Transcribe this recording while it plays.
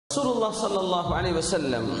Rasulullah sallallahu alaihi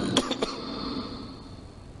wasallam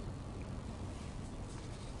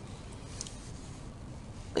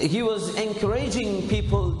he was encouraging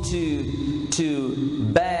people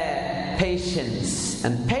to bear patience.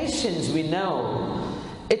 And patience, we know,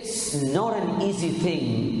 it's not an easy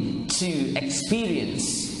thing to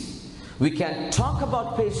experience. We can talk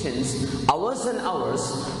about patience hours and hours,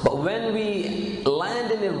 but when we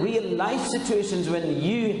land in a real life situations when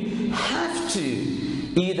you have to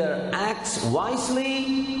either act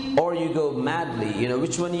wisely or you go madly, you know,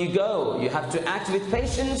 which one you go? You have to act with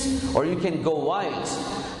patience or you can go wild.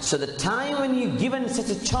 So the time when you're given such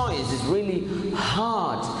a choice is really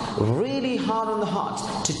hard on the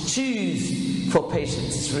heart to choose for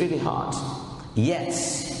patience. It's really hard. Yet,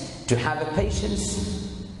 to have a patience,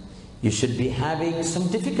 you should be having some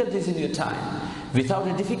difficulties in your time. Without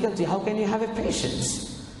a difficulty, how can you have a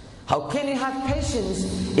patience? How can you have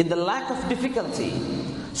patience in the lack of difficulty?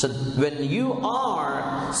 So when you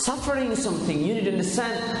are suffering something, you need to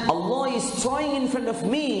understand Allah is throwing in front of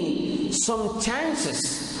me some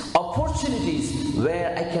chances, opportunities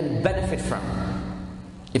where I can benefit from.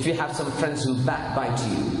 If you have some friends who backbite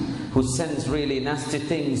you, who sends really nasty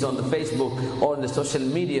things on the Facebook or on the social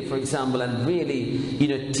media, for example, and really, you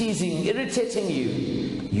know, teasing, irritating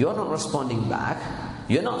you, you're not responding back,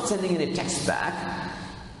 you're not sending any text back,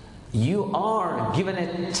 you are given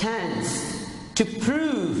a chance to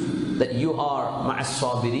prove that you are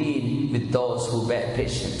ma'as-sabirin, with those who bear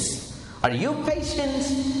patience. Are you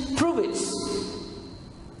patient? Prove it.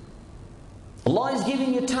 Allah is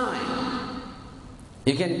giving you time.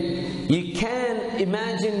 You can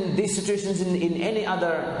imagine these situations in any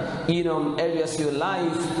other, you know, areas of your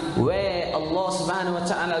life where Allah subhanahu wa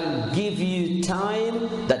ta'ala will give you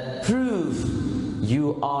time that prove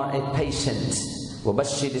you are a patient.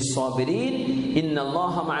 وَبَشِّرِ الصَّابِرِينَ إِنَّ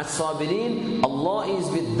اللَّهَ مَعَ الصَّابِرِينَ. Allah is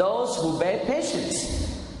with those who bear patience.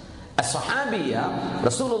 A Sahabiya,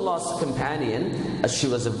 Rasulullah's companion, she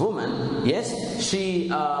was a woman, yes, she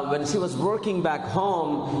when she was working back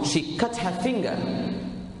home, she cut her finger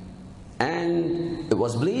and it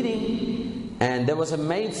was bleeding, and there was a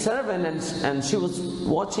maid servant and she was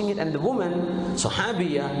watching it, and the woman,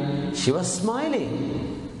 Sahabiya, she was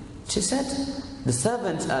smiling. She said,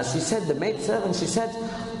 the maid servant, she said,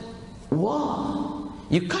 wow,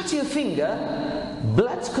 you cut your finger,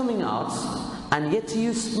 blood's coming out, and yet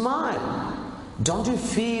you smile. Don't you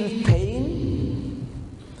feel pain?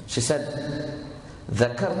 She said,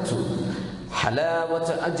 ذكرت حلاوة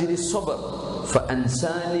أجر الصبر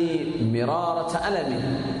فأنساني مرارة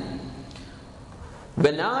ألمي.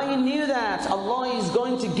 When I knew that Allah is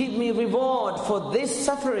going to give me reward for this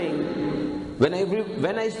suffering, when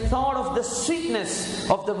I thought of the sweetness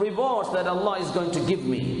of the rewards that Allah is going to give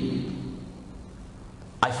me,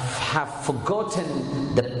 I have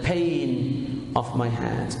forgotten the pain of my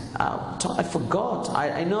hand. I forgot.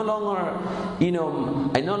 I no longer,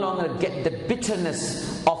 I no longer get the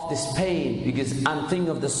bitterness of this pain, because I'm thinking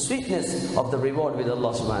of the sweetness of the reward with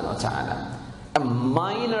Allah subhanahu wa ta'ala. A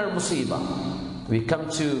minor musibah. We come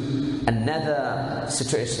to another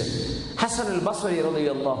situation. Hasan al-Basri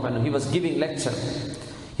radiyallahu anhu, he was giving lecture.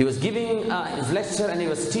 He was giving his lecture and he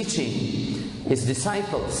was teaching his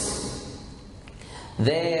disciples.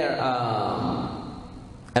 There,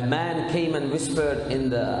 a man came and whispered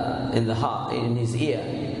in his ear,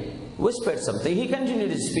 whispered something. He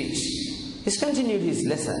continued his speech. He continued his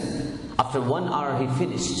lesson. After 1 hour, he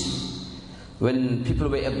finished. When people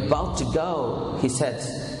were about to go, he said,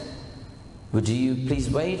 would you please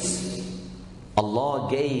wait? Allah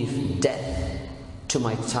gave death to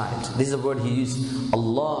my child. This is the word he used.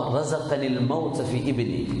 Allah razaqani al-mawta fi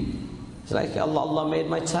ibni. It's like Allah made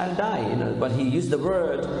my child die, but he used the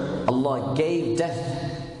word, Allah gave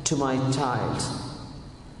death to my child.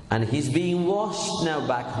 And he's being washed now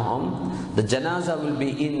back home. The janazah will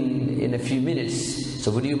be in a few minutes.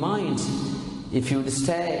 So would you mind if you would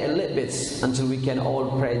stay a little bit until we can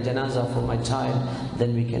all pray janazah for my child,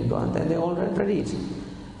 then we can go. And then they all read.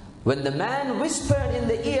 When the man whispered in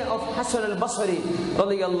the ear of Hasan al-Basri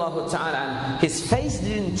radiyallahu ta'ala, his face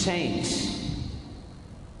didn't change.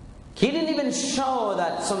 He didn't even show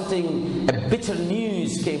that a bitter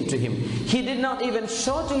news came to him. He did not even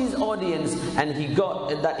show to his audience and he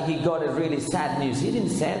got a really sad news. He didn't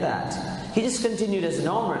say that. He just continued as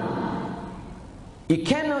normal. You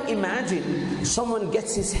cannot imagine someone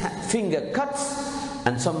gets his finger cut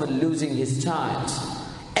and someone losing his child.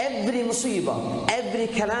 Every musibah, every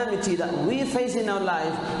calamity that we face in our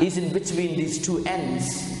life is in between these two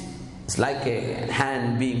ends. It's like a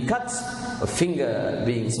hand being cut, a finger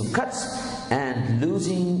being some cuts, and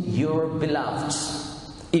losing your beloved.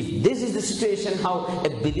 If this is the situation, how a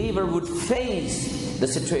believer would face the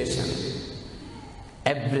situation,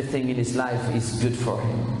 everything in his life is good for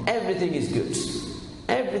him. Everything is good.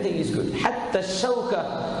 Everything is good. Hatta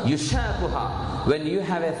shawka yushakuha. When you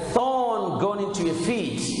have a thorn going into your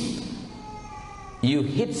feet, you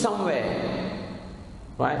hit somewhere,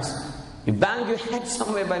 right? You bang your head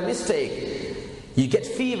somewhere by mistake, you get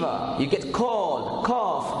fever, you get cold,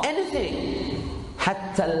 cough, anything.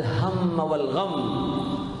 Hatta al-hamma wal-gham.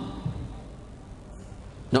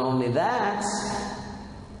 Not only that,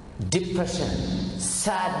 depression,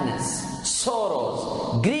 sadness,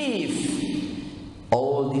 sorrows, grief,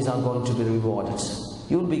 all these are going to be rewarded.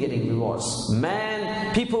 You will be getting rewards.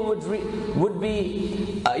 Man, people would wish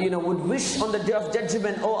on the day of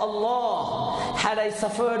judgment, oh Allah, had I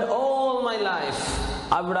suffered all my life,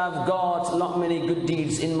 I would have got lot many good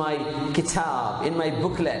deeds in my kitab, in my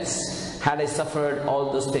booklets, had I suffered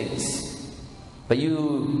all those things. But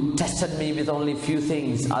you tested me with only few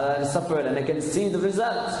things. I suffered and I can see the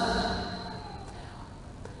result.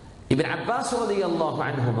 Ibn Abbas radiyallahu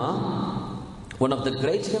anhuma, one of the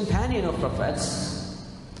great companion of prophets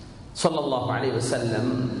sallallahu alaihi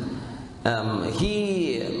wasallam,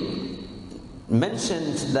 he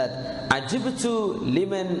mentioned that ajibtu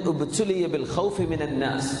liman ubtuliya bil khawfi min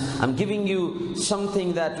an-nas. I'm giving you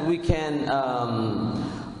something that we can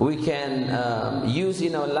use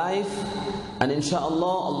in our life, and inshallah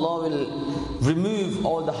Allah will remove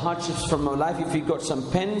all the hardships from our life. If we got some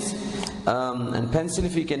pens and pencil,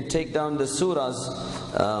 if we can take down the surahs,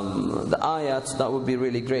 the ayats, that would be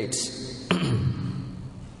really great.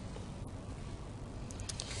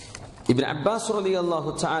 Ibn Abbas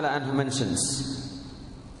radiyallahu ta'ala anhu mentions,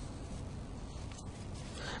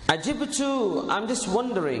 Ajibtu, I'm just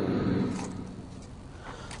wondering,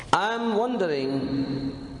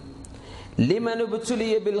 liman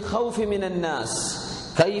ubtuliya bil khawfi min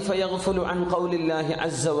an-nas kayfa yaghfulu an qawli Allah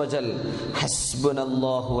azza wa jal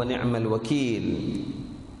hasbunallahu wa ni'mal wakeel.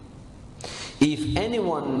 If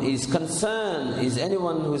anyone is concerned, is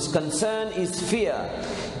fear,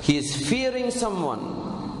 he is fearing someone,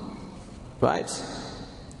 right?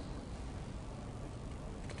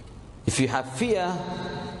 If you have fear,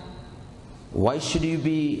 why should you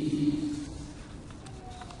be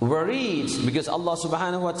worried? Because Allah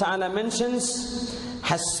subhanahu wa ta'ala mentions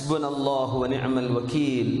Hasbunallahu wa ni'mal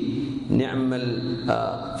wakeel,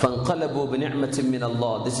 fanqalabu bi ni'matin min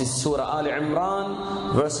Allah. This is Surah Al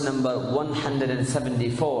Imran, verse number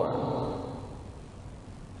 174.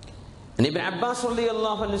 And Ibn Abbas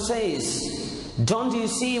radiyallahu anhu says, don't you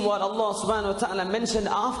see what Allah subhanahu wa ta'ala mentioned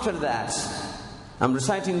after that? I'm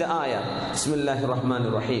reciting the ayah. Bismillahir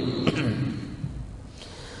Rahmanir Rahim.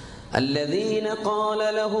 الذين قال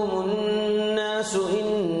لهم الناس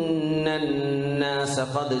إن الناس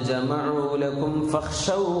قد جمعوا لكم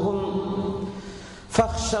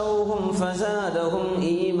فاخشوهم فزادهم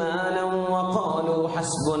إيمانا وقالوا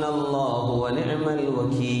حسبنا الله ونعم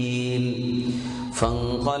الوكيل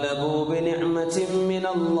فانقلبوا بنعمة من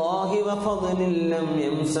الله وفضل لم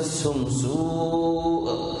يمسسهم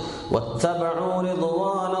سوء واتبعوا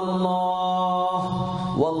رضوان الله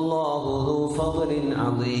والله ذو فضل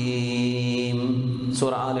عظيم.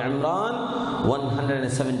 Surah Al Imran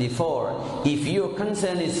 174. If your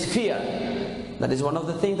concern is fear, that is one of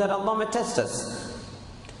the things that Allah may test us.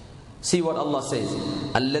 See what Allah says.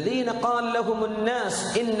 الذين قال لهم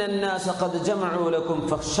الناس إن الناس قد جمعوا لكم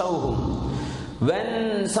فاخشوهم.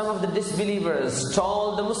 When some of the disbelievers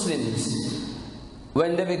told the Muslims,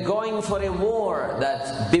 when they were going for a war,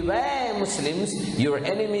 that beware Muslims, your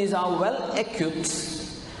enemies are well equipped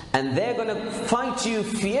and they're going to fight you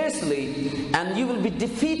fiercely and you will be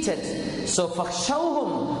defeated. So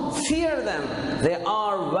fakhshawhum, fear them. They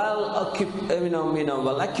are well equipped,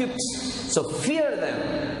 well equipped. So fear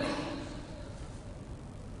them.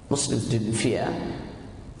 Muslims didn't fear.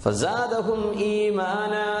 فَزَادَهُمْ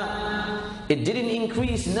إِيمَانًا. It didn't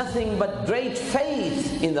increase nothing but great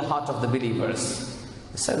faith in the heart of the believers.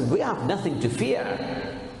 They said, we have nothing to fear.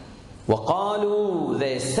 وَقَالُوا,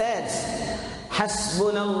 they said,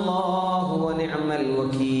 حَسْبُنَا اللَّهُ وَنِعْمَ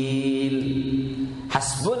الْوَكِيلِ.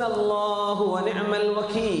 حَسْبُنَا اللَّهُ وَنِعْمَ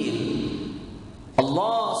الْوَكِيلِ.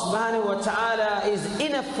 Allah subhanahu wa ta'ala is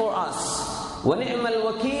enough for us. وَنِعْمَ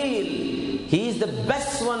الْوَكِيلِ. He is the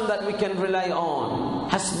best one that we can rely on.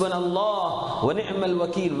 Hasbunallah wa ni'mal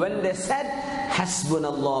wakeel. When they said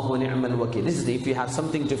Hasbunallah wa ni'mal wakeel, this is if you have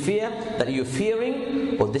something to fear, that you're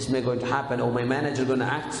fearing, or this may going to happen, or my manager going to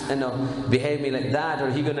act, behave me like that,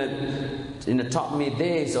 or he going to taught me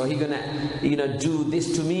this, or he going to do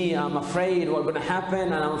this to me. I'm afraid what's going to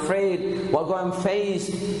happen, and I'm afraid what going to face.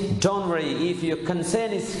 Don't worry. If your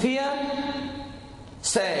concern is fear,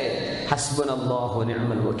 Say, Hasbunallahu wa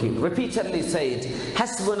ni'mal wakeel. Repeatedly say it.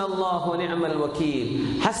 Hasbunallahu wa ni'mal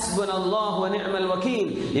wakeel. Hasbunallahu wa ni'mal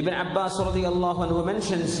wakeel. Ibn Abbas radiyallahu anhu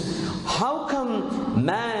mentions, how come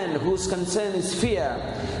man whose concern is fear,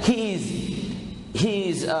 he is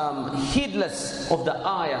heedless of the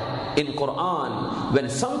ayah in Quran. When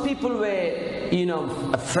some people were,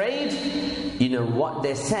 afraid, what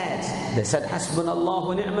they said? They said, Hasbunallahu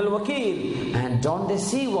wa ni'mal wakeel. And don't they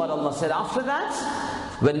see what Allah said after that?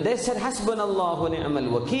 When they said, Hasbunallahu wa ni'mal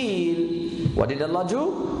wakeel, what did Allah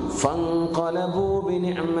do? فَانْقَلَبُوا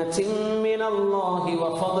بِنِعْمَةٍ مِّنَ اللَّهِ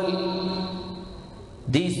وَفَضْلٍ.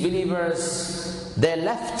 These believers, they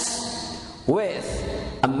left with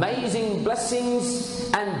amazing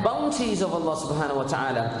blessings and bounties of Allah subhanahu wa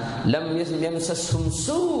ta'ala. لَمْ يَمْسَسْهُمْ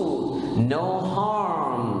سُوءٌ. No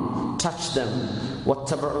harm touched them.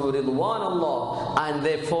 وَاتَّبَعُوا رِضْوَانَ اللَّهِ. And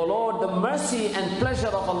they followed the mercy and pleasure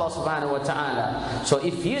of Allah subhanahu wa ta'ala. So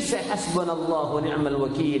if you say Hasbunallahu wa ni'mal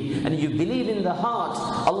wakeel and you believe in the heart,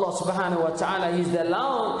 Allah subhanahu wa ta'ala,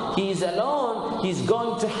 He is alone, He's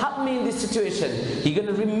going to help me in this situation. He's going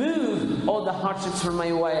to remove all the hardships from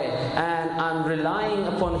my way, and I'm relying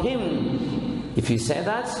upon Him. If you say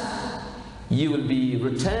that, you will be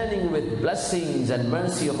returning with blessings and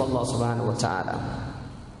mercy of Allah subhanahu wa ta'ala.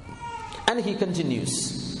 And he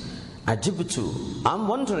continues, Ajibtu, I'm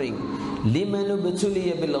wondering, liman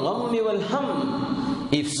ubtuliya bil ghammi wal ham.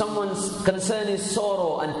 If someone's concern is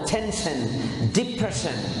sorrow and tension,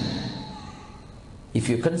 depression. If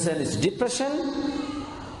your concern is depression,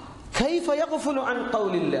 كيف يغفل عن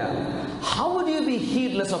قول الله. How would you be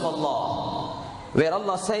heedless of Allah? Where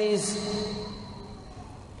Allah says,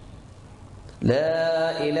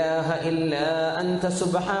 لا إله إلا أنت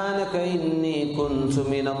سبحانك إني كنت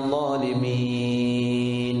من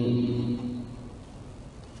الظالمين.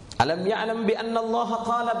 ألم يعلم بأن الله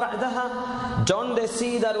قال بعدها. Don't they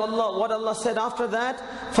see that what Allah said after that?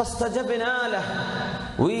 فاستجبنا له.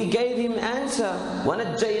 We gave him answer.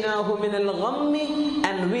 وَنَجَّيْنَاهُ مِنَ الْغَمِّ.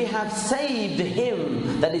 And we have saved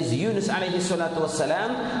him, that is Yunus alayhi salatu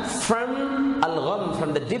wasalam, from al-gham,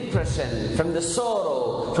 from the depression, from the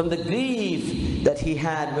sorrow, from the grief that he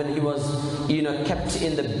had when he was kept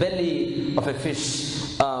in the belly of a fish,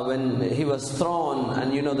 when he was thrown.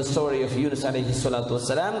 And you know the story of Yunus alayhi salatu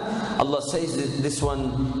wasalam. Allah says this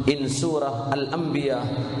one in Surah Al-Anbiya,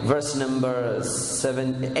 verse number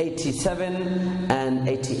 87 and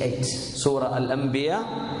 88. Surah Al-Anbiya,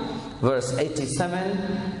 verse 87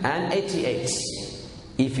 and 88.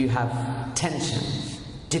 If you have tension,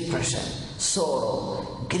 depression, sorrow,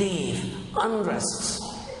 grief, unrest,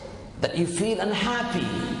 that you feel unhappy,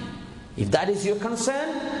 if that is your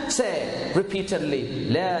concern, say repeatedly,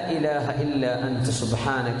 La ilaha illa anta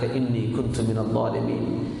subhanaka inni kuntu min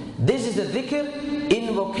al-zalimin. This is the dhikr,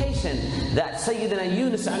 invocation that Sayyidina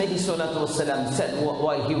Yunus alayhi salatu wasalam said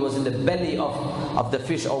while he was in the belly of the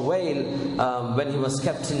fish or whale. When he was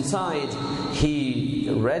kept inside,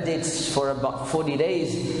 he read it for about 40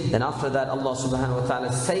 days. Then after that, Allah subhanahu wa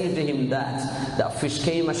ta'ala saved him. That fish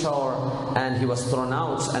came ashore and he was thrown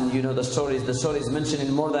out. And you know the stories. The story is mentioned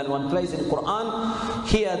in more than one place in Quran.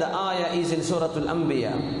 Here the ayah is in Surah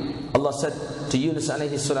Al-Anbiya. Allah said to Yunus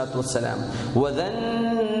alayhi salatu wasalam,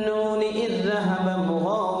 وَذَنُّونِ إِذْ ذَهَبَ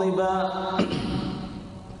مُغَاضِبًا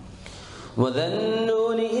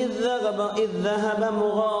وَذَنُّونِ إِذْ ذَهَبَ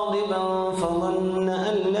مُغَاضِبًا فَظَنَّ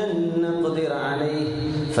أَن لَّن نَّقْدِرَ عَلَيْهِ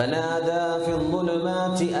فَنَادَى فِي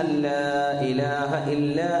الظُّلُمَاتِ أَن لَّا إِلَٰهَ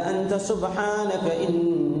إِلَّا أَنتَ سُبْحَانَكَ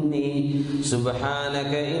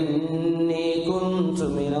إِنِّي كُنتُ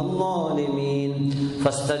مِنَ الظَّالِمِينَ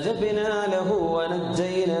فَاسْتَجَبْنَا لَهُ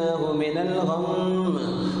وَنَجَّيْنَاهُ مِنَ الْغَمِّ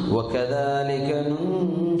وَكَذَلِكَ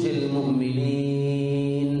نُنْجِي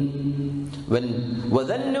الْمُؤْمِنِينَ. When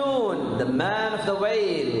وَذَنُّونَ, the man of the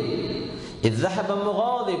whale, إِذْ ذَهَبَ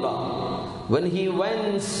مُغَاضِبًا, when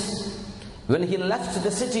he left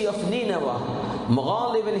the city of Nineveh,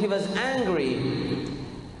 Mughalib, when he was angry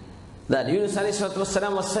that Yunus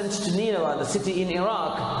ﷺ was sent to Nineveh, the city in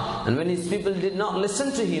Iraq, and when his people did not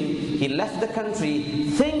listen to him, he left the country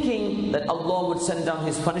thinking that Allah would send down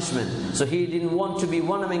His punishment. So he didn't want to be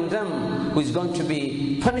one among them who is going to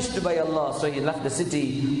be punished by Allah. So he left the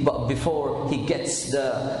city, but before he gets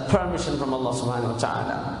the permission from Allah subhanahu wa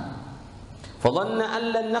ta'ala. فَظَنَّ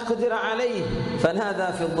أَن لَّن نَّقْدِرَ عَلَيْهِ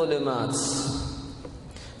فَنَادَى فِي الظُّلُمَاتِ.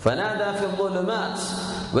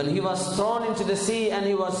 When he was thrown into the sea and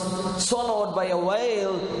he was swallowed by a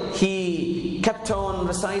whale, he kept on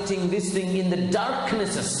reciting this thing in the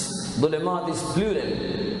darknesses. Dhulumat is plural.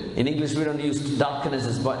 In English we don't use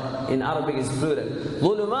darknesses, but in Arabic it's plural.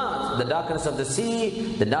 Dhulumat, the darkness of the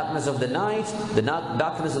sea, the darkness of the night, the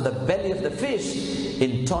darkness of the belly of the fish.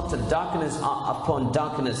 In total darkness upon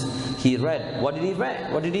darkness. He read. What did he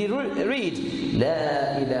read? What did he read?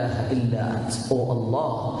 La ilaha illa ant. Oh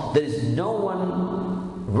Allah, there is no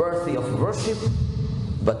one worthy of worship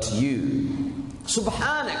but you.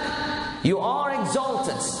 Subhanak, you are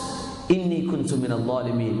exalted. Inni kuntu min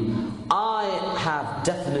al-zalimin. I have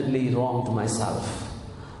definitely wronged myself.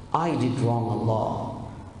 I did wrong Allah.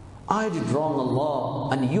 I did wrong Allah,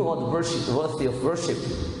 and you are the worthy of worship.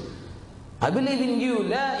 I believe in you.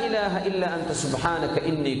 La ilaha illa anta subhanaka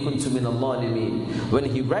inni kuntu min al-zalimin. When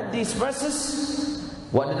he read these verses,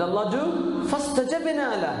 what did Allah do?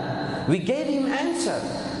 فَاسْتَجَبْنَا لَهُ. We gave him answer.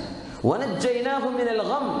 وَنَجَّيْنَاهُ مِنَ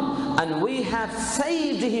الْغَمِّ. And we have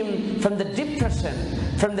saved him from the depression,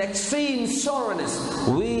 from the extreme sorrowness.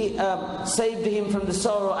 We saved him from the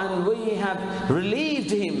sorrow, and we have relieved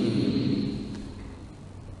him.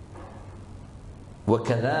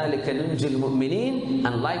 وَكَذَلِكَ نُنْجِي الْمُؤْمِنِينَ.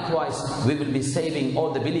 And likewise we will be saving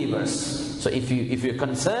all the believers. So if your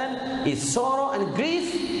concern is sorrow and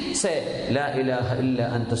grief, say La ilaha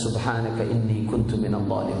illa anta subhanaka inni kuntu min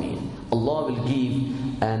al-zalimin. Allah will give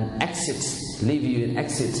an exit, leave you an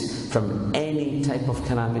exit from any type of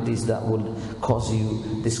calamities that will cause you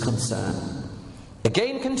this concern.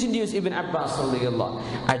 Again continues Ibn Abbas radiyallahu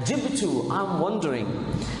ajibtu, I'm wondering,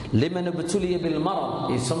 liman ubtuliya bil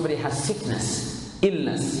marad, if somebody has sickness,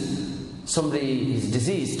 illness, somebody is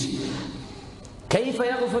diseased, كيف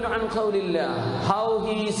يغفل عن قول الله, how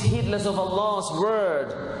he is heedless of Allah's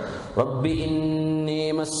word. رب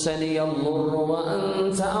إني مسني الضر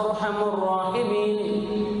وأنت أرحم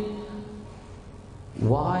الراحمين.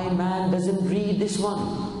 Why man doesn't read this one?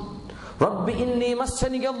 رب إني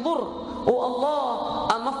مسني الضر. Oh Allah,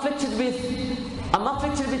 I'm afflicted with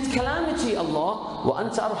calamity, Allah.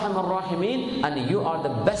 وأنت أرحم الراحمين. And you are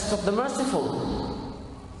the best of the merciful.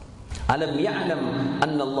 أَلَمْ يَعْلَمْ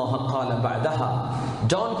أَنَّ اللَّهَ قَالَ بَعْدَهَا.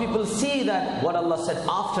 Don't people see that what Allah said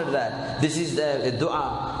after that? This is the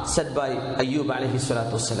dua said by Ayyub alayhi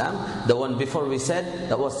salatu wasalam. The one before we said,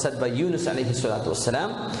 that was said by Yunus alayhi salatu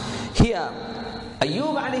wasalam. Here,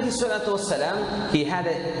 Ayyub alayhi salatu wasalam, he had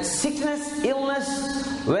a sickness, illness,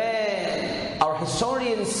 where our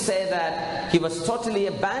historians say that he was totally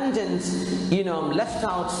abandoned, left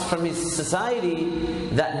out from his society,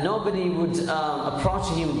 that nobody would approach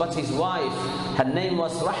him but his wife. Her name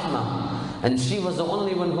was Rahma, and she was the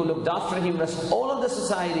only one who looked after him. All of the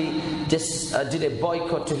society just did a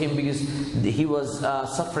boycott to him because he was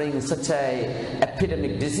suffering such a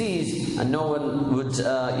epidemic disease, and no one would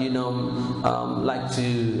like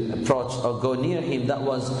to approach or go near him. That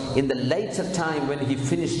was in the later time when he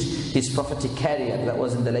finished his prophetic career. That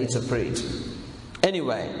was in the later period.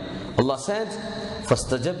 Anyway, Allah said,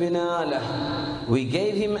 فَاسْتَجَبْنَا لَهُ. We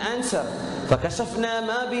gave him answer. فَكَشَفْنَا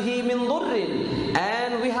مَا بِهِ مِنْ ضُرٍّ.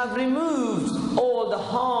 And we have removed all the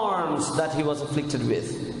harms that he was afflicted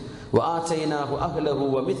with. وَآتَيْنَاهُ أَهْلَهُ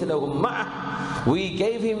وَمِثْلَهُمْ مَعَهُ. We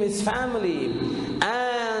gave him his family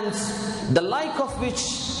and the like of which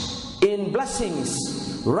in blessings.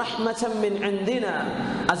 Rahmatan min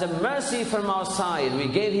indina, as a mercy from our side. We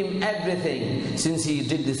gave him everything since he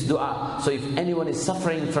did this dua. So if anyone is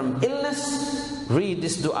suffering from illness, read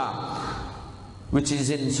this dua, which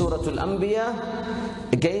is in Surah Al-Anbiya.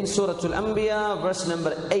 Again, Surah Al-Anbiya, verse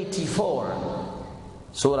number 84.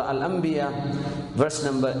 Surah Al-Anbiya, verse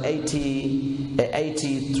number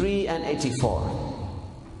 83 and 84.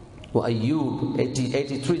 Wa Ayyub,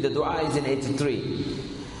 83, the dua is in 83.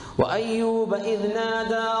 وَأَيُّوبَ إِذْ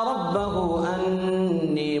نَادَى رَبَّهُ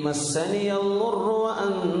أَنِّي مَسَّنِيَ الضُّرُّ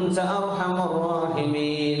وَأَنْتَ أَرْحَمُ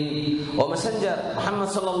الرَّاحِمِينَ. O Messenger Muhammad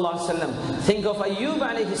sallallahu alaihi wasallam, think of Ayyub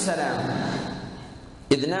alayhi salam.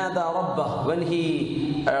 إِذْ نَادَى رَبَّهُ, when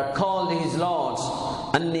he called his Lord,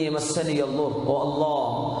 أَنِّي مَسَّنِيَ الضُّرُّ. O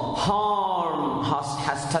Allah, harm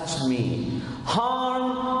has touched me.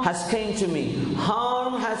 Harm has came to me.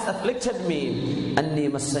 Harm has afflicted me.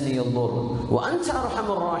 أَنِّي مَسَّنِيَ الضُّرُّ وَأَنْتَ أَرْحَمُ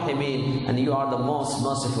الرَّاحِمِينَ. And you are the most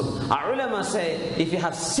merciful. Our ulama say, if you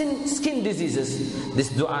have skin diseases, this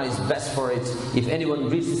dua is best for it. If anyone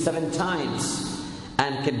reads it 7 times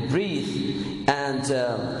and can breathe, and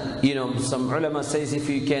some ulama says if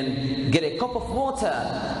you can get a cup of water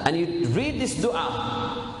and you read this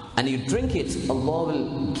dua, and you drink it, Allah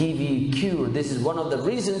will give you cure. This is one of the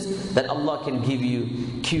reasons that Allah can give you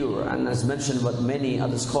cure. And as mentioned by many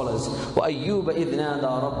other scholars, وَأَيُّوبَ إِذْ نَادَى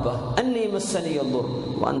رَبَّهُ أَنِّي مَسَّنِيَ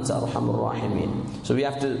الضُّرُّ وَأَنْتَ أَرْحَمُ الرَّاحِمِينَ. So we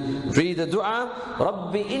have to read the dua,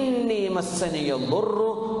 رَبِّ إِنِّي مَسَّنِيَ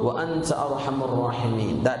الضُّرُّ وَأَنْتَ أَرْحَمُ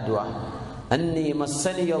الرَّاحِمِينَ. That dua. أَنِّي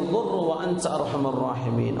مَسَّنِيَ الضُّرُّ وَأَنْتَ أَرْحَمُ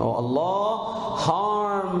الرَّاحِمِينَ. Oh Allah,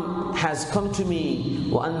 harm has come to me.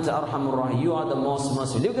 وَأَنْتَ أَرْحَمُ الرَّاحِمِينَ. You are the most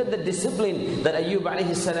merciful. Look at the discipline that Ayyub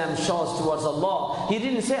alayhi salam shows towards Allah. He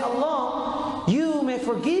didn't say, Allah, you may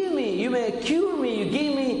forgive me, you may cure me,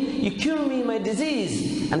 you cure me my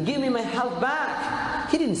disease and give me my health back.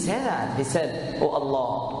 He didn't say that. He said, oh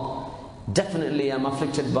Allah, definitely I'm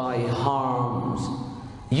afflicted by harms.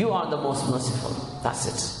 You are the most merciful. That's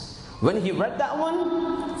it. When he read that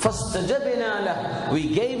one, فَاسْتَجَبْنَا لَهُ,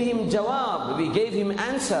 we gave him jawab, we gave him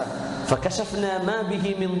answer. فَكَشَفْنَا مَا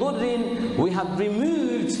بِهِ مِنْ ضُرٍّ, we have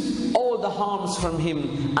removed all the harms from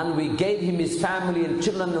him, and we gave him his family and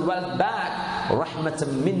children and wealth back. رَحْمَةً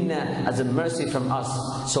مِنَّا, as a mercy from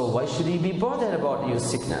us. So why should he be bothered about your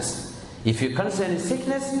sickness? If you're concerned in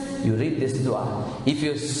sickness, you read this dua. If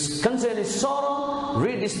you're concerned in sorrow,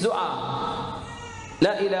 read this dua.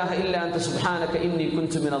 لا إله إلا أنت سبحانك إني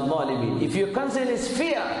كنت من الظالمين. If your concern is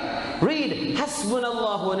fear, read حسبنا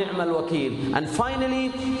الله ونعم الوكيل. And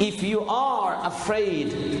finally, if you are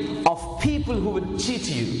afraid of people who would cheat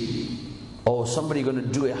you, oh, somebody going to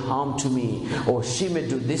do a harm to me, or she may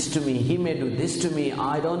do this to me, he may do this to me,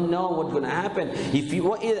 I don't know what's going to happen. If you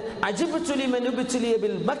عجبت لمن ابتلي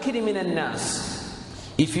بالمكر من الناس.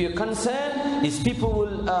 If your concern is people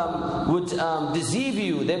would deceive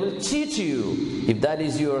you, they will cheat you. If that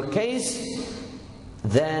is your case,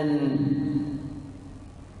 then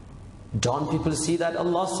don't people see that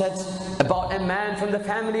Allah said about a man from the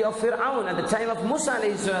family of Fir'aun at the time of Musa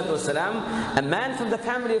alayhi salatu wasalam, a man from the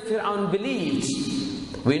family of Fir'aun believed.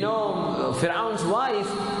 We know Fir'aun's wife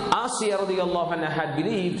Asiya radiyallahu anha had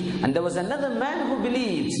believed, and there was another man who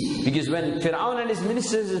believed, because when Fir'aun and his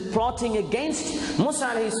ministers were plotting against Musa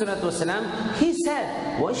alayhi salatu wasalam, he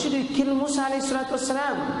said, why should you kill Musa alayhi salatu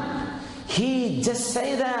wasalam? He just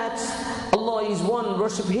say that Allah is one,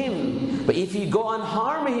 worship him. But if you go and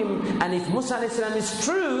harm him, and if Musa alayhi salam is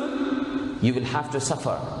true, you will have to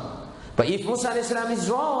suffer. But if Musa alayhi salam is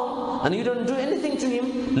wrong and you don't do anything to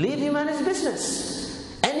him, leave him and his business.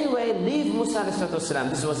 Anyway, leave Musa alayhi salam.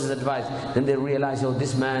 This was his advice. Then they realized, oh,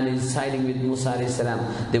 this man is siding with Musa alayhi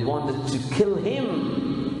salam. They wanted to kill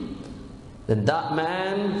him. Then that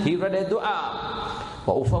man, he read a dua.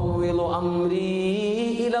 وَأُفَوِّضُ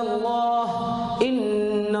أَمْرِي إِلَى اللَّهِ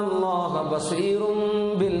إِنَّ اللَّهَ بَصِيرٌ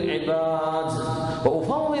بِالْعِبَادِ.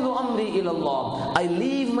 وَأُفَوِّضُ أَمْرِي إِلَى اللَّهِ, I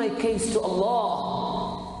leave my case to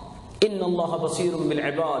Allah. إِنَّ اللَّهَ بَصِيرٌ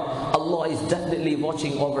بِالْعِبَادِ. Allah is definitely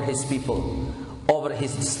watching over His people, over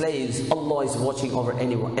His slaves. Allah is watching over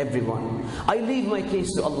anyone, everyone. I leave my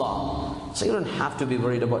case to Allah. So you don't have to be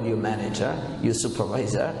worried about your manager, your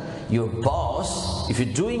supervisor, your boss. If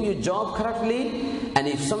you're doing your job correctly, and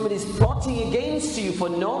if somebody is plotting against you for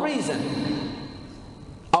no reason,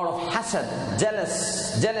 out of hasad,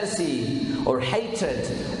 jealousy, or hatred,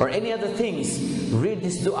 or any other things, read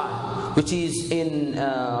this dua, which is in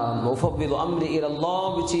وَفَوِّضُ أَمْرِي إِلَى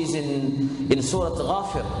اللَّهِ, which is in Surah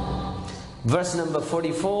Ghafir, verse number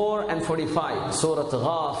 44 and 45. Surah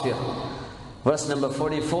Ghafir, verse number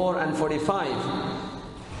 44 and 45.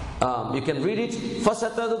 You can read it.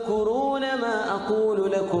 فَسَتَذْكُرُونَ مَا أَقُولُ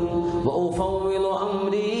لَكُمْ وَأُفَوِّضُ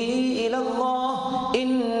أَمْرِي إِلَى اللَّهِ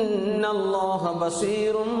إِنَّ اللَّهَ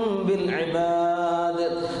بَصِيرٌ بِالْعِبَادِ.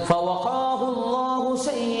 فَوَقَاهُ اللَّهُ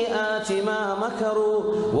سَيِّئَاتِ مَا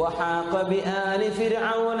مَكَرُوا وَحَاقَ بِآلِ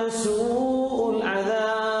فِرْعَوْنَ سُوءُ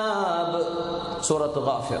الْعَذَابِ. Surah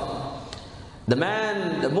Ghafir. The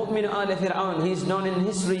man, the mu'min al Fir'aun, he is known in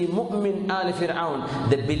history, mu'min al Fir'aun,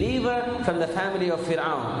 the believer from the family of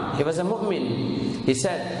Fir'aun. He was a mu'min. He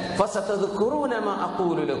said, فَسَتَذْكُرُونَ مَا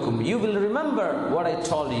أَقُولُ لَكُمْ. You will remember what I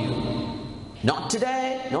told you. Not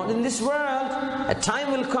today, not in this world. A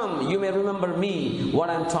time will come, you may remember me, what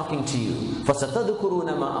I'm talking to you.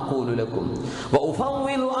 فَسَتَذْكُرُونَ مَا أَقُولُ لَكُمْ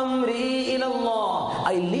وَأُفَوِّضُ أَمْرِي إِلَى اللَّهِ.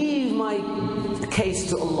 I leave my case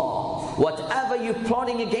to Allah. Whatever you're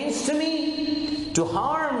plotting against me, to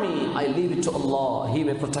harm me, I leave it to Allah. He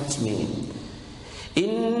may protect me.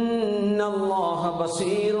 إِنَّ اللَّهَ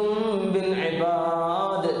بَصِيرٌ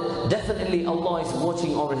بِالْعِبَادِ. Definitely Allah is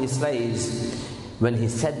watching over His slaves. When he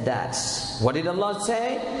said that, what did Allah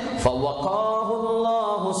say? فَوَقَاهُ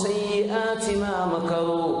اللَّهُ سَيِّئَاتِ مَا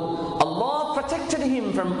مَكَرُوا. Allah protected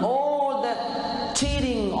him from all the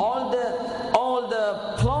cheating, all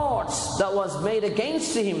the plots that was made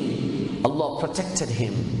against him. Allah protected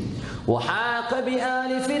him. وَحَاقَ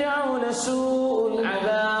بِآلِ فِرْعَوْنَ سُوءُ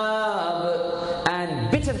الْعَذَابِ. And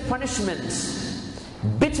bitter punishment,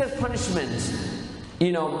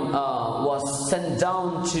 was sent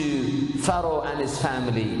down to Pharaoh and his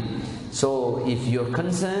family. So if your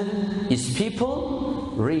concern is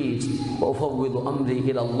people, read وَأُفَوِّضُ أَمْرِي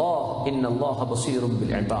إِلَى اللَّهِ إِنَّ اللَّهَ بَصِيرٌ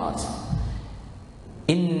بِالْعِبَادِ.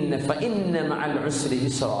 فَإِنَّ مَعَ الْعُسْرِ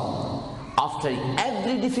يُسْرًا. After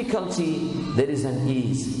every difficulty, there is an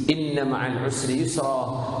ease. إِنَّ مَعَ الْعُسْرِ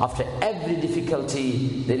يُسْرًا. After every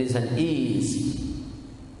difficulty, there is an ease.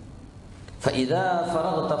 فَإِذَا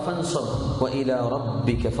فَرَغْتَ فَانْصَبْ وَإِلَى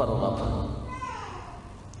رَبِّكَ فَارْغَبْ.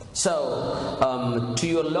 So, to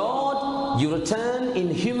your Lord, you return in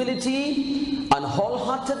humility and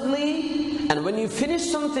wholeheartedly. And when you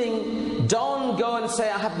finish something, don't go and say,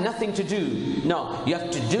 I have nothing to do. No, you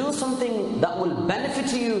have to do something that will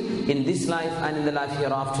benefit you in this life and in the life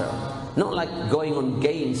hereafter. Not like going on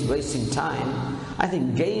games, wasting time. I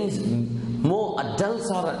think games, more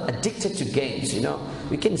adults are addicted to games.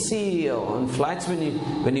 We can see on flights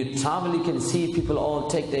when you travel, you can see people all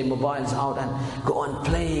take their mobiles out and go on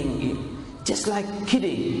playing, just like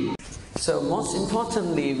kidding. So most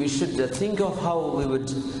importantly, we should think of how we would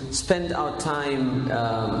spend our time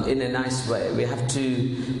in a nice way. We have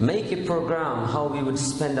to make a program how we would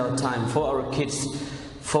spend our time for our kids,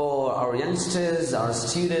 for our youngsters, our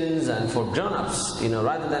students, and for grown-ups,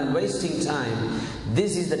 rather than wasting time.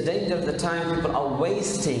 This is the danger of the time. People are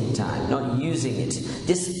wasting time, not using it,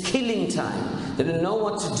 just killing time. They don't know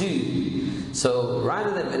what to do. So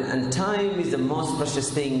rather than, and time is the most precious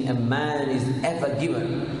thing a man is ever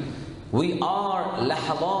given. We are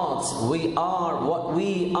lahadat, we are what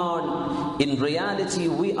we are. In reality,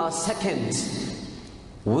 we are seconds.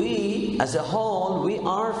 We, as a whole, we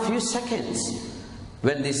are few seconds.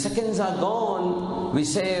 When the seconds are gone, we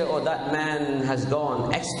say, oh, that man has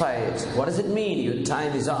gone, expired. What does it mean? Your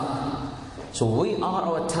time is up. So we are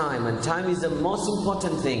our time, and time is the most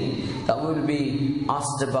important thing that we will be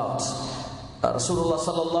asked about. Rasulullah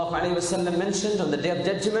sallallahu alayhi wa sallam mentioned on the Day of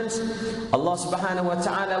Judgment, Allah subhanahu wa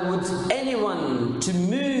ta'ala would anyone to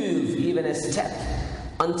move even a step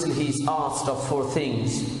until he is asked of 4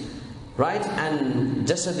 things. Right? And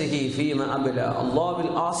jasadihi fima abla. Allah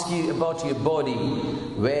will ask you about your body.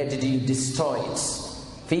 Where did you destroy it?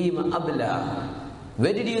 Fima abla.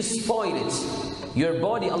 Where did you spoil it? Your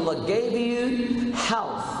body, Allah gave you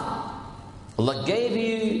health. Allah gave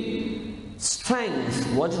you strength.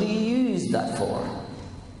 What did you use that for?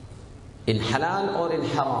 In halal or in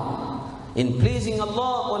haram? In pleasing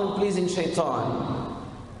Allah or in pleasing shaitan?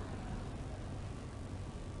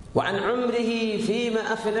 وَعَنْ عُمْرِهِ فِيمَ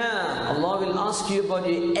أَفْنَاهُ. Allah will ask you about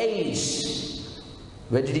your age.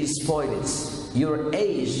 Where did He spoil it? Your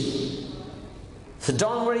age. So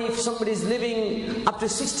don't worry if somebody is living up to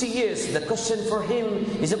 60 years. The question for him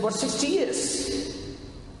is about 60 years.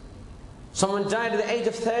 Someone died at the age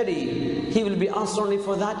of 30. He will be asked only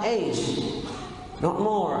for that age, not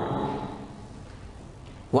more.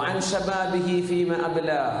 وَعَنْ شَبَابِهِ فِيمَ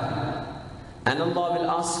أَبْلَاهُ. And Allah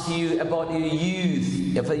will ask you about your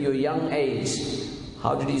youth, for your young age.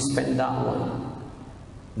 How did you spend that one?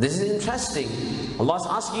 This is interesting. Allah is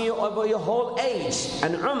asking you about your whole age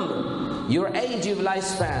and your age, your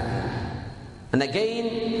lifespan. And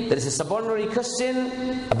again, there is a subordinary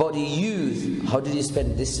question about your youth. How did you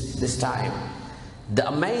spend this time?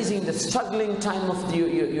 The struggling time of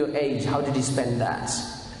your age, how did you spend that?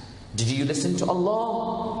 Did you listen to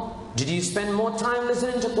Allah? Did you spend more time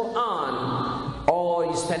listening to Quran? Or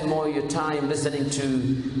you spend more of your time listening to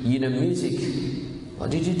music?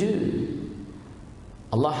 What did you do?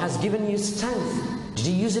 Allah has given you strength. Did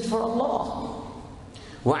you use it for Allah?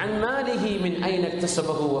 وَعَنْ مَالِهِ مِنْ أَيْنَ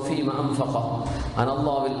اكْتَسَبَهُ وَفِيمَ أَنْفَقَهُ. And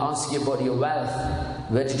Allah will ask you about your wealth.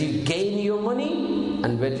 Where did you gain your money?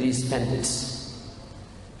 And where did you spend it?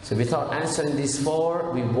 So without answering these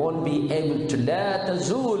 4, we won't be able to لَا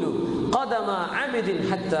تَزُولُ قَدَمَ عَبِدٍ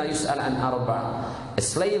حَتَّى يُسْأَلْ عَنْ أَرْبَعٍ. A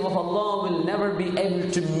slave of Allah will never be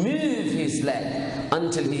able to move his leg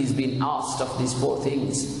until he's been asked of these 4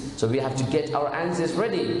 things. So we have to get our answers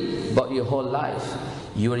ready about your whole life,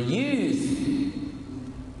 your youth,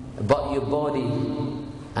 about your body,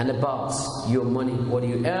 and about your money. What do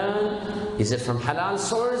you earn? Is it from halal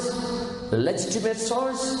source, legitimate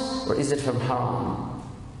source, or is it from haram?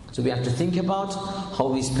 So we have to think about how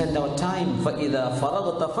we spend our time. فَإِذَا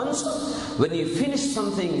فَرَغْتَ فَانْصَبْ. When you finish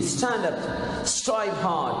something, stand up, strive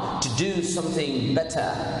hard to do something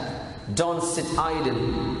better. Don't sit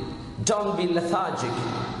idle. Don't be lethargic.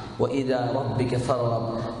 وَإِذَا رَبِّكَ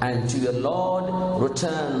فَارْغَبْ. And to your Lord,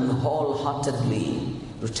 return wholeheartedly.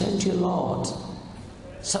 Return to your Lord.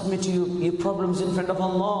 Submit your problems in front of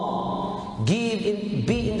Allah.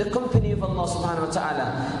 Be in the company of Allah subhanahu wa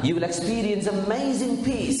ta'ala. You will experience amazing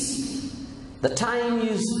peace. The time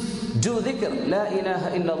you do dhikr, la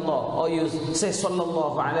ilaha illallah, or you say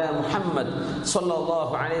sallallahu ala Muhammad,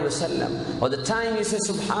 sallallahu alayhi wasallam, or the time you say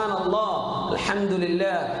subhanallah,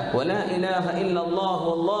 alhamdulillah, wa la ilaha illallah,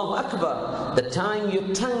 wallahu akbar, the time your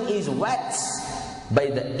tongue is wet by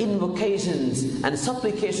the invocations and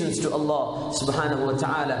supplications to Allah subhanahu wa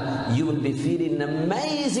ta'ala, you will be feeling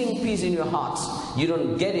amazing peace in your heart. You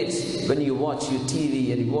don't get it when you watch your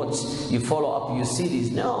TV and you follow up your series.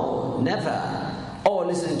 No, never. Or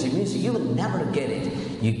listening to music, you will never get it.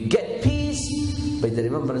 You get peace by the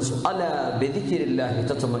remembrance of Allah. بِذِكِرِ اللَّهِ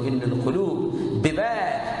تَطْمَئِنُّ الْقُلُوبِ.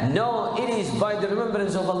 Beware. No, it is by the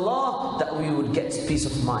remembrance of Allah that we would get peace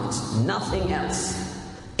of mind. Nothing else.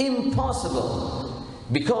 Impossible.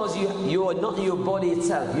 Because you are not your body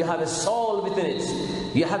itself. You have a soul within it.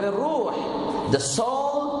 You have a ruh. The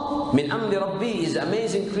soul, min amri Rabbi, is the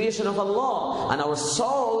amazing creation of Allah. And our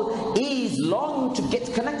soul is longing to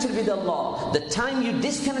get connected with Allah. The time you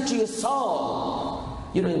disconnect your soul,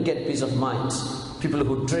 you don't get peace of mind. People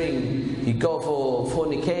who drink, you go for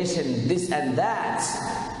fornication, this and that.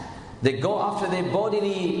 They go after their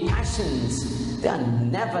bodily passions. They are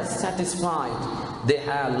never satisfied. They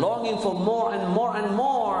are longing for more and more and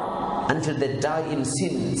more until they die in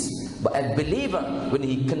sins. But a believer, when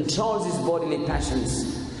he controls his bodily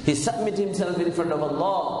passions, he submits himself in front of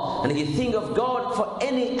Allah, and he thinks of God for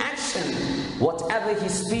any action. Whatever he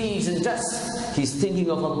speaks and does, he's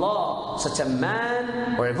thinking of Allah. Such a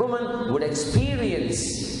man or a woman would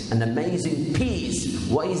experience an amazing peace.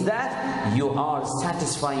 Why is that? You are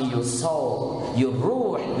satisfying your soul, your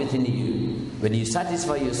ruh within you. When you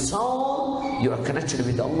satisfy your soul, you are connected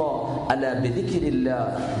with Allah. Ala bi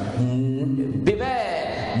dhikrillah.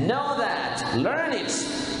 Beware. Know that. Learn it.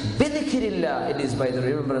 Bi dhikrillah. It is by the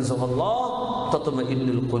remembrance of Allah.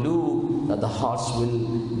 Tatma'innul qulub. That the hearts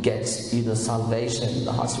will get salvation.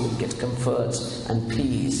 The hearts will get comfort and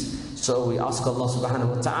peace. So we ask Allah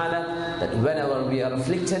subhanahu wa ta'ala that whenever we are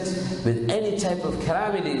afflicted with any type of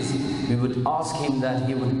calamities, we would ask Him that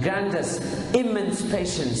He would grant us immense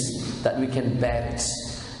patience that we can bear it.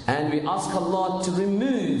 And we ask Allah to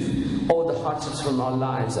remove all the hardships from our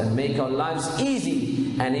lives and make our lives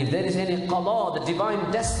easy. And if there is any qada, the divine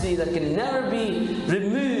destiny that can never be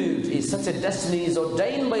removed, if such a destiny is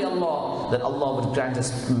ordained by Allah, that Allah would grant us,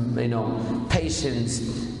 patience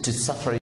to suffer